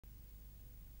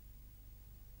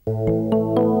The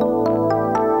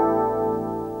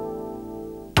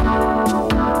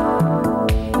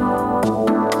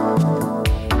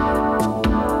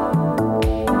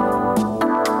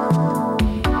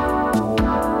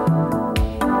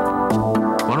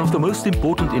most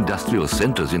important industrial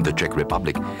centers in the Czech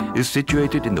Republic is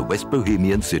situated in the West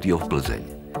Bohemian city of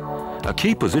Plzeň. A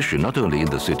key position not only in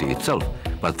the city itself,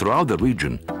 but throughout the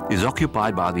region, is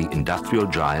occupied by the industrial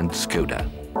giant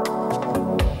s.r.o.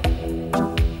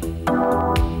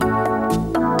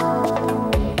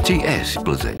 TS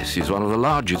Plzeň is one of the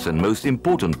largest and most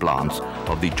important plants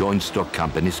of the joint stock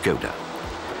company s.r.o.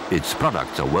 Its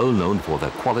products are well known for their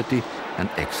quality and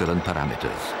excellent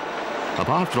parameters.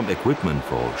 Apart from equipment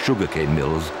for sugarcane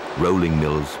mills, rolling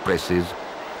mills, presses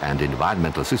and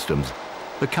environmental systems,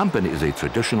 the company is a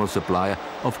traditional supplier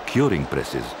of curing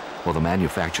presses for the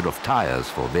manufacture of tires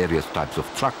for various types of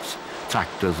trucks,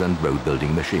 tractors and road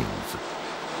building machines.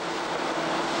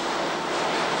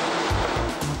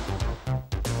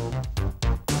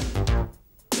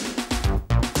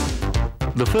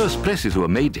 The first presses were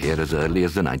made here as early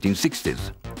as the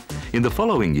 1960s. In the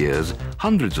following years,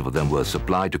 hundreds of them were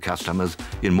supplied to customers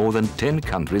in more than 10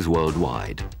 countries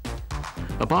worldwide.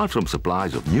 Apart from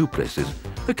supplies of new presses,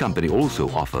 the company also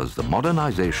offers the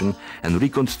modernization and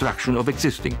reconstruction of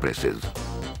existing presses.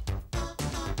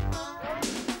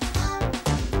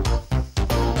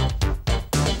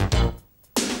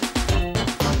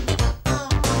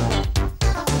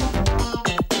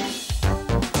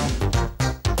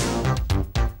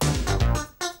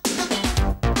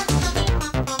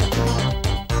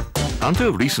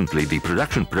 Until recently, the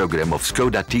production program of s.r.o.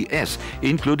 TS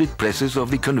included presses of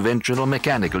the conventional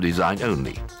mechanical design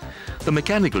only. The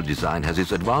mechanical design has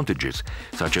its advantages,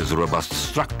 such as robust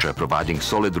structure providing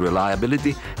solid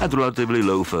reliability at relatively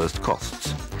low first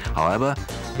costs. However,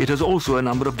 it has also a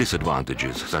number of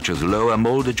disadvantages, such as lower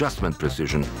mold adjustment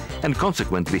precision and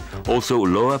consequently also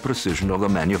lower precision of the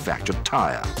manufactured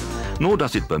tire. Nor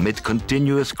does it permit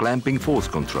continuous clamping force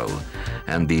control,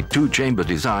 and the two-chamber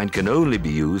design can only be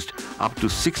used up to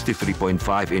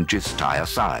 63.5 inches tire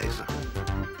size.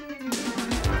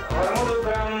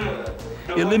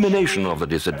 Elimination of the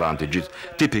disadvantages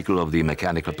typical of the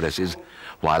mechanical presses,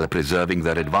 while preserving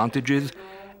their advantages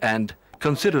and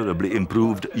considerably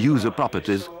improved user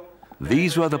properties,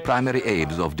 these were the primary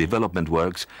aims of development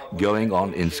works going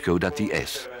on in s.r.o.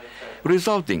 TS,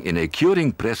 resulting in a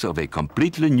curing press of a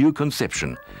completely new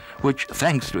conception, which,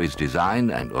 thanks to its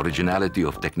design and originality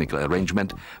of technical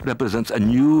arrangement, represents a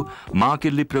new,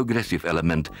 markedly progressive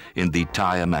element in the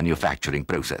tire manufacturing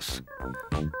process.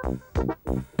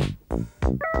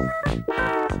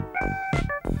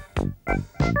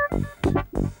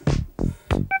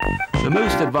 The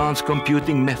most advanced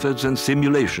computing methods and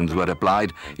simulations were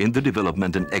applied in the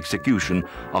development and execution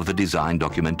of the design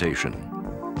documentation.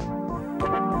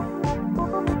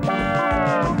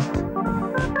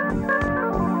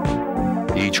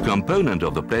 Each component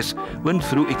of the press went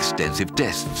through extensive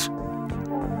tests.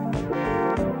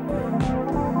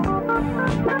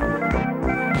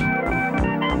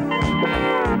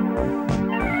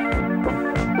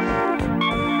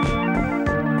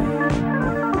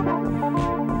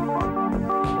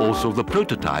 Also, the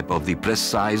prototype of the press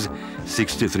size,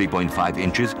 63.5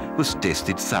 inches, was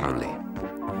tested thoroughly.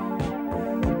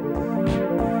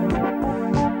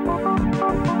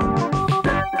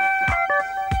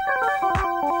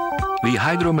 The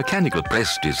hydromechanical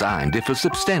press design differs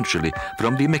substantially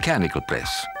from the mechanical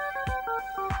press.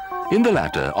 In the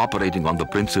latter, operating on the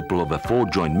principle of a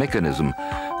four-joint mechanism,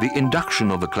 the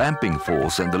induction of the clamping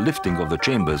force and the lifting of the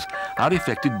chambers are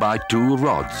effected by two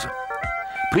rods,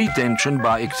 pre-tensioned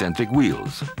by eccentric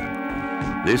wheels.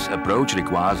 This approach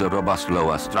requires a robust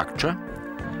lower structure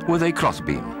with a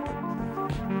crossbeam.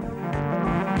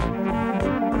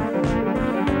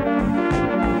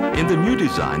 In the new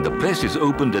design, the press is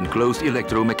opened and closed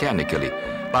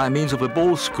electromechanically by means of a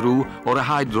ball screw or a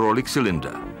hydraulic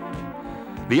cylinder.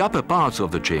 The upper parts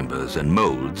of the chambers and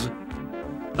molds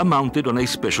are mounted on a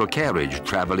special carriage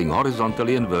traveling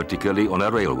horizontally and vertically on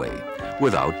a railway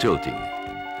without tilting.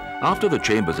 After the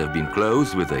chambers have been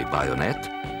closed with a bayonet,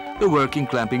 the working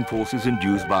clamping force is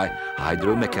induced by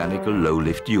hydromechanical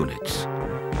low-lift units.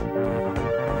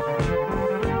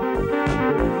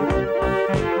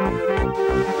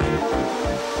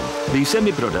 The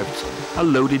semi-products are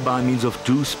loaded by means of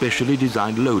two specially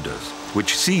designed loaders,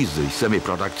 which seize the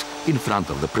semi-products in front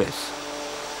of the press.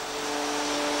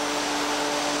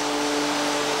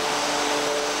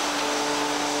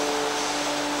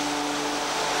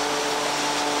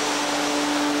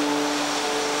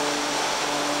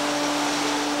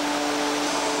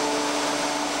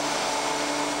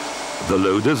 The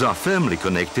loaders are firmly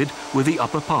connected with the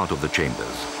upper part of the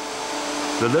chambers.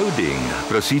 The loading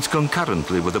proceeds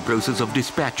concurrently with the process of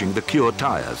dispatching the cured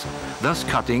tires, thus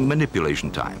cutting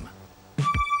manipulation time.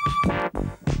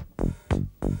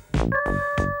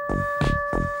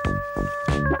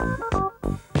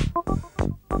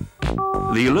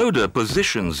 The loader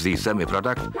positions the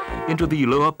semi-product into the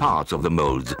lower parts of the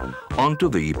molds onto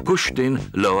the pushed-in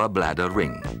lower bladder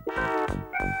ring.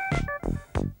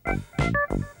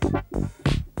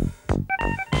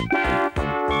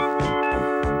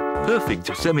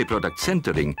 Perfect semi-product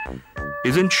centering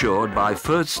is ensured by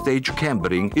first-stage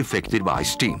cambering effected by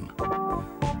steam.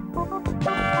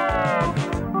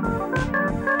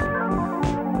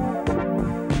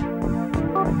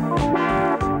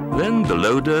 Then the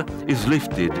loader is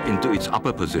lifted into its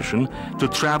upper position to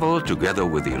travel together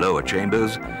with the lower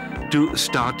chambers to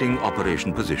starting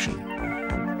operation position.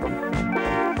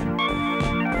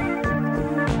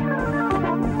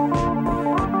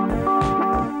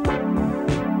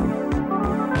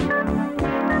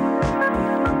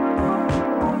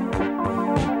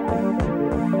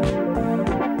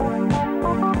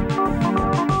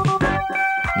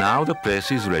 Now the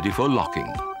press is ready for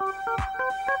locking.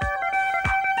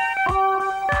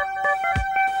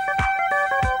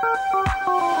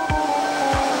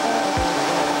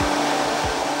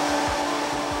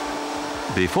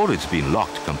 Before it's been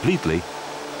locked completely,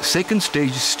 second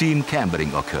stage steam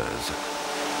cambering occurs.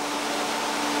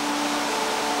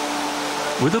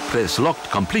 With the press locked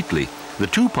completely, the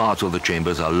two parts of the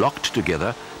chambers are locked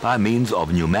together by means of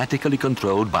pneumatically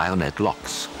controlled bayonet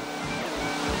locks.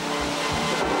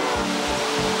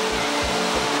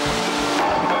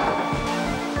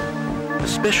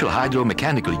 Special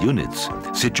hydromechanical units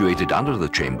situated under the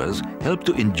chambers help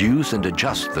to induce and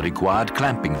adjust the required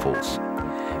clamping force.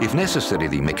 If necessary,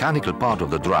 the mechanical part of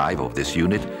the drive of this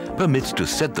unit permits to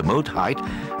set the mold height,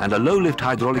 and a low-lift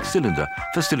hydraulic cylinder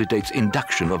facilitates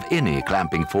induction of any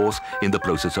clamping force in the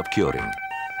process of curing.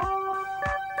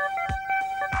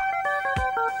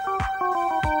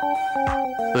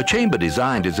 The chamber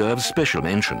design deserves special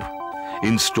mention.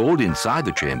 Installed inside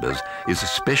the chambers is a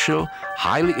special,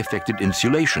 highly effective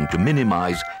insulation to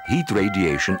minimize heat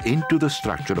radiation into the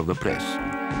structure of the press.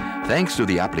 Thanks to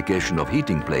the application of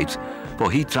heating plates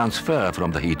for heat transfer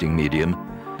from the heating medium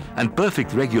and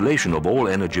perfect regulation of all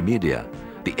energy media,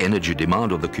 the energy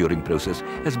demand of the curing process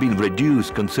has been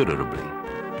reduced considerably.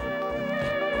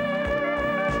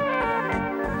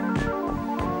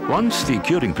 Once the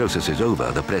curing process is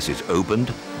over, the press is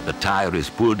opened, the tire is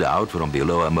pulled out from the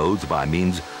lower molds by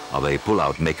means of a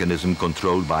pull-out mechanism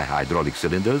controlled by hydraulic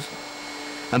cylinders,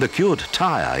 and the cured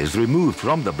tire is removed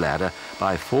from the bladder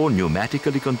by 4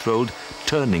 pneumatically controlled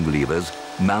turning levers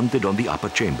mounted on the upper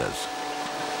chambers.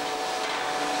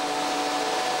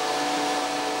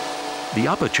 The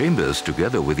upper chambers,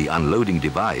 together with the unloading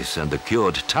device and the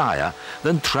cured tire,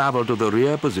 then travel to the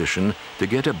rear position to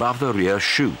get above the rear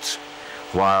chutes,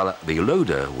 while the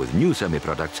loader with new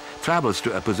semi-products travels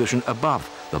to a position above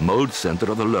the mold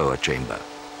center of the lower chamber.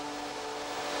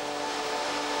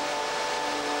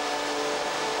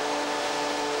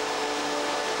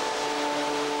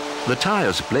 The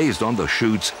tires placed on the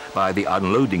chutes by the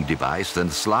unloading device then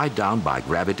slide down by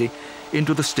gravity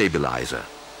into the stabilizer.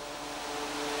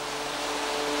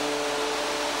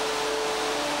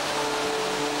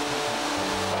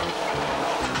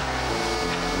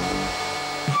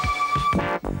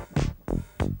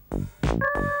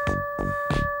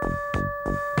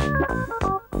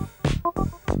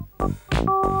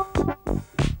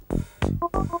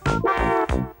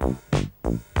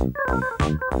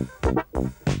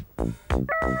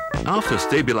 After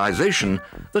stabilization,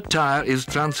 the tire is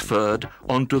transferred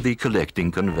onto the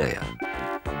collecting conveyor.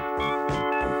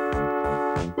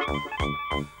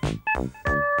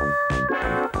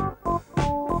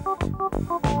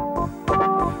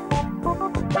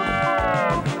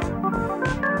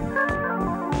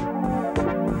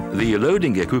 The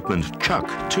loading equipment chuck,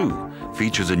 too,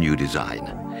 features a new design.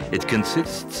 It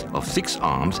consists of 6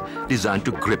 arms designed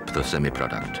to grip the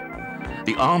semi-product.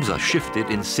 The arms are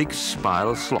shifted in 6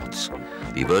 spiral slots.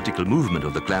 The vertical movement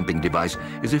of the clamping device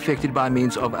is effected by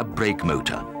means of a brake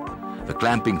motor. The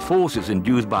clamping force is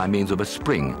induced by means of a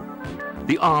spring.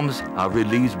 The arms are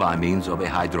released by means of a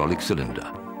hydraulic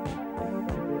cylinder.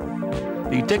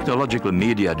 The technological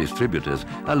media distributors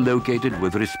are located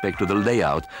with respect to the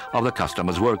layout of the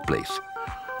customer's workplace.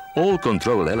 All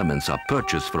control elements are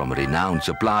purchased from renowned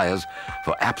suppliers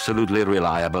for absolutely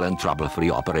reliable and trouble-free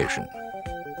operation.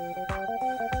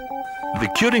 The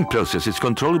curing process is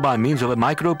controlled by means of a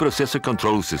microprocessor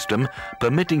control system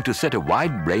permitting to set a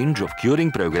wide range of curing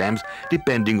programs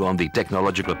depending on the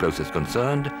technological process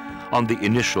concerned, on the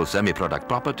initial semi-product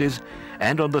properties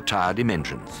and on the tire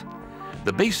dimensions.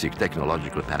 The basic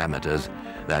technological parameters,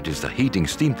 that is the heating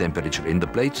steam temperature in the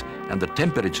plates and the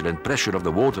temperature and pressure of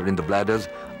the water in the bladders,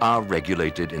 are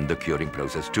regulated in the curing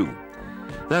process too.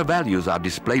 Their values are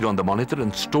displayed on the monitor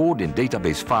and stored in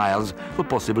database files for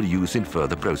possible use in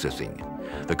further processing.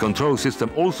 The control system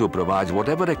also provides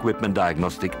whatever equipment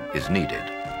diagnostic is needed.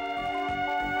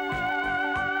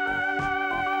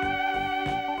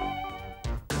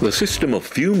 The system of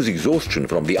fumes exhaustion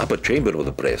from the upper chamber of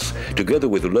the press, together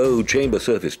with low chamber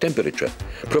surface temperature,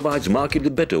 provides markedly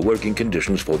better working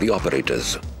conditions for the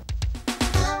operators.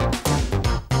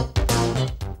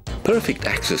 Perfect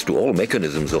access to all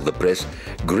mechanisms of the press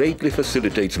greatly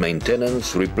facilitates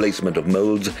maintenance, replacement of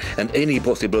molds, and any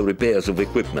possible repairs of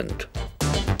equipment.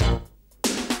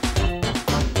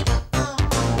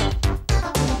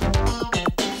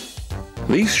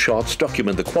 These shots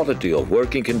document the quality of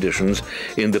working conditions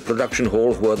in the production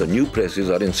hall where the new presses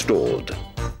are installed.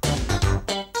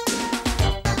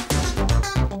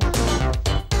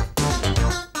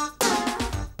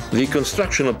 The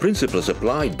constructional principles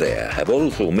applied there have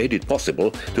also made it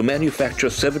possible to manufacture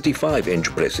 75-inch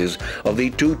presses of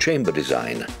the two-chamber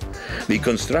design. The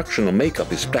constructional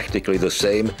makeup is practically the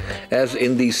same as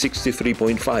in the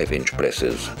 63.5-inch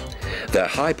presses. Their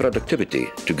high productivity,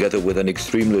 together with an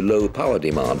extremely low power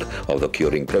demand of the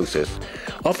curing process,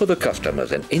 offer the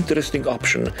customers an interesting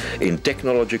option in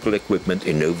technological equipment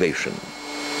innovation.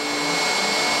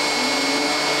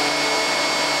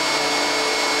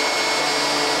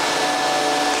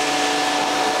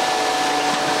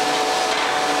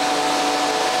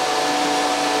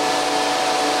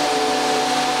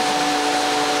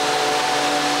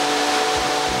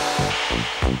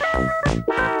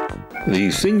 The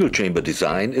single-chamber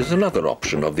design is another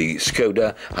option of the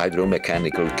s.r.o.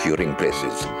 hydromechanical curing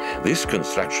presses. This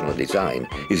constructional design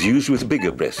is used with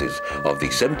bigger presses of the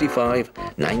 75,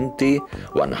 90,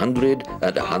 100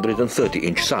 and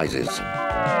 130-inch sizes.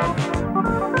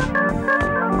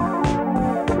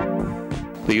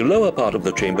 The lower part of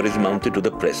the chamber is mounted to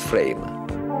the press frame.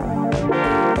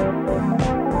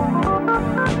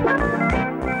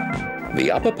 The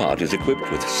upper part is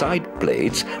equipped with side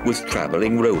plates with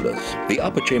traveling rollers. The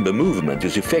upper chamber movement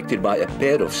is effected by a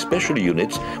pair of special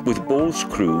units with ball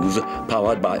screws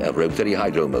powered by a rotary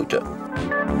hydromotor.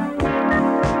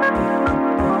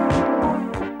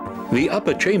 The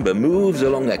upper chamber moves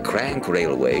along a crank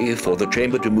railway for the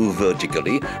chamber to move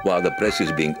vertically while the press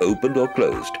is being opened or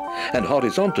closed, and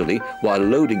horizontally while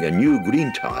loading a new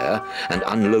green tire and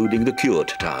unloading the cured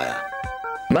tire.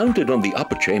 Mounted on the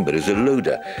upper chamber is a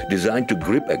loader designed to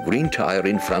grip a green tire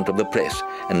in front of the press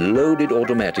and load it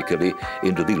automatically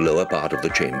into the lower part of the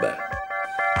chamber.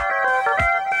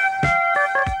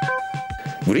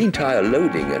 Green tire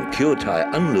loading and cured tire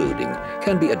unloading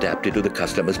can be adapted to the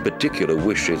customer's particular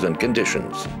wishes and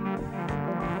conditions.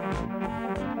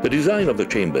 The design of the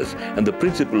chambers and the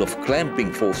principle of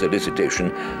clamping force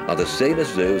elicitation are the same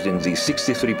as those in the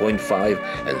 63.5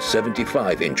 and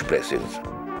 75-inch presses.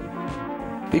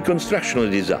 The constructional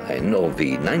design of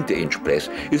the 90-inch press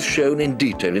is shown in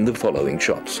detail in the following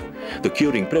shots. The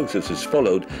curing process is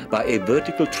followed by a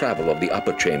vertical travel of the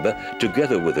upper chamber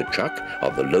together with a chuck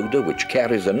of the loader which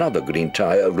carries another green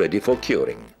tire ready for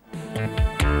curing.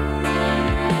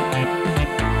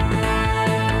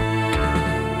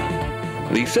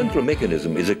 The central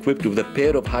mechanism is equipped with a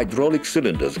pair of hydraulic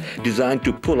cylinders designed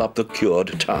to pull up the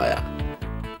cured tire.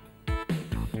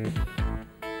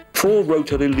 4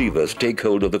 rotary levers take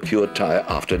hold of the cured tire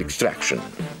after extraction.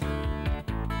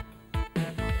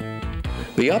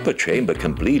 The upper chamber,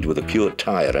 complete with the cured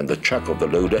tire and the chuck of the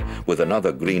loader with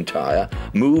another green tire,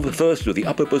 move first to the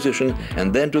upper position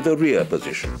and then to the rear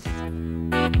position.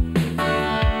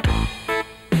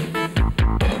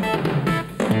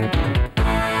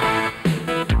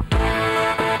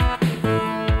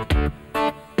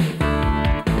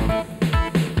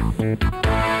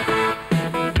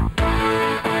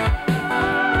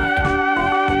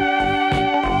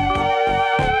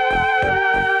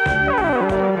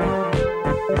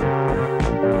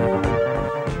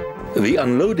 The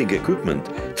unloading equipment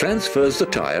transfers the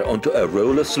tire onto a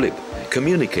roller slip,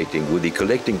 communicating with the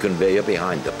collecting conveyor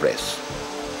behind the press.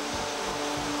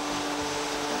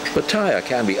 The tire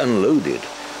can be unloaded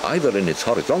either in its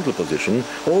horizontal position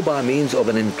or by means of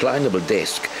an inclinable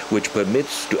desk which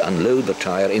permits to unload the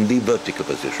tire in the vertical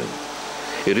position.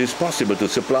 It is possible to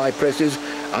supply presses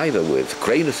either with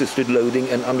crane-assisted loading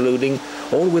and unloading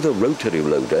or with a rotary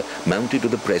loader mounted to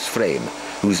the press frame,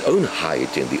 whose own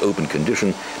height in the open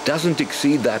condition doesn't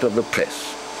exceed that of the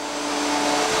press.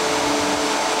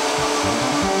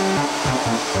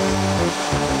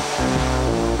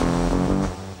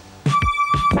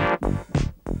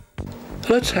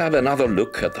 Let's have another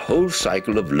look at the whole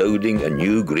cycle of loading a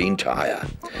new green tire.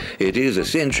 It is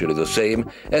essentially the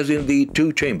same as in the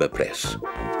two-chamber press.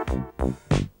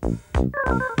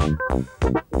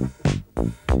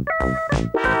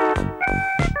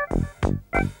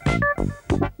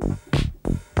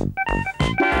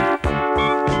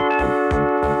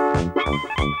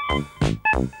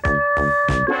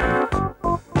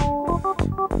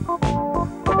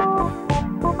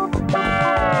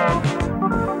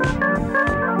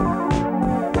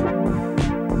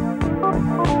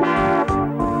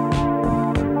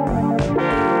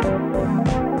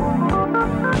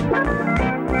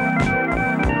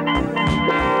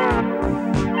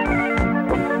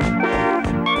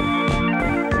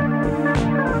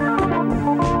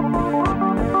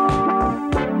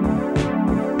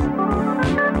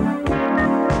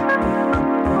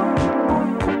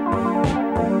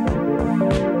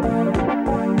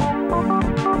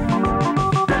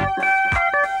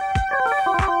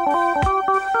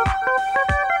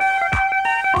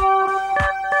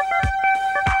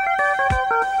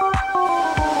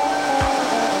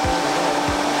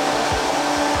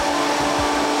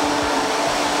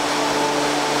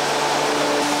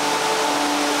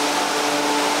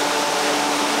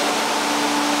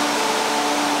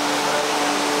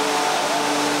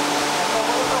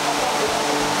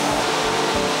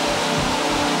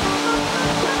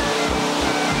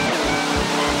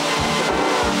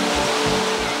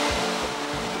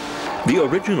 The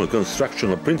original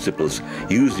constructional principles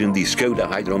used in the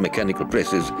Škoda hydromechanical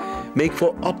presses make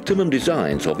for optimum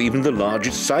designs of even the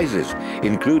largest sizes,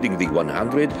 including the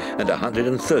 100 and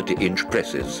 130-inch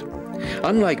presses.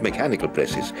 Unlike mechanical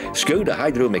presses, Škoda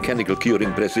hydromechanical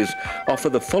curing presses offer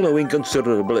the following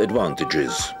considerable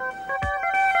advantages.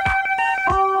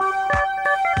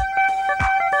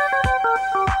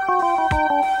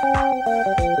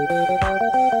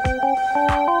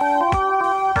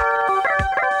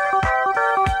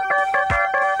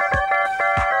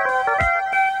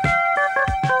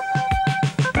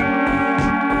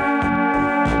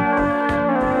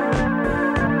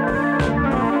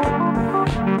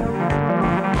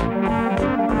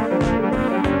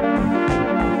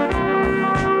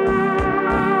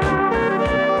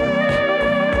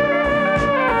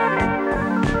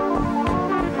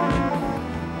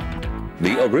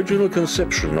 The original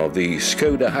conception of the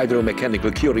Škoda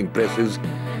hydromechanical curing presses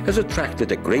has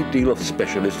attracted a great deal of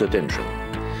specialist attention.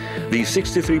 The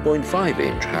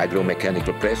 63.5-inch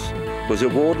hydromechanical press was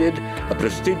awarded a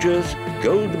prestigious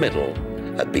gold medal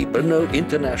at the Brno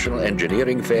International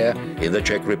Engineering Fair in the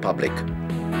Czech Republic.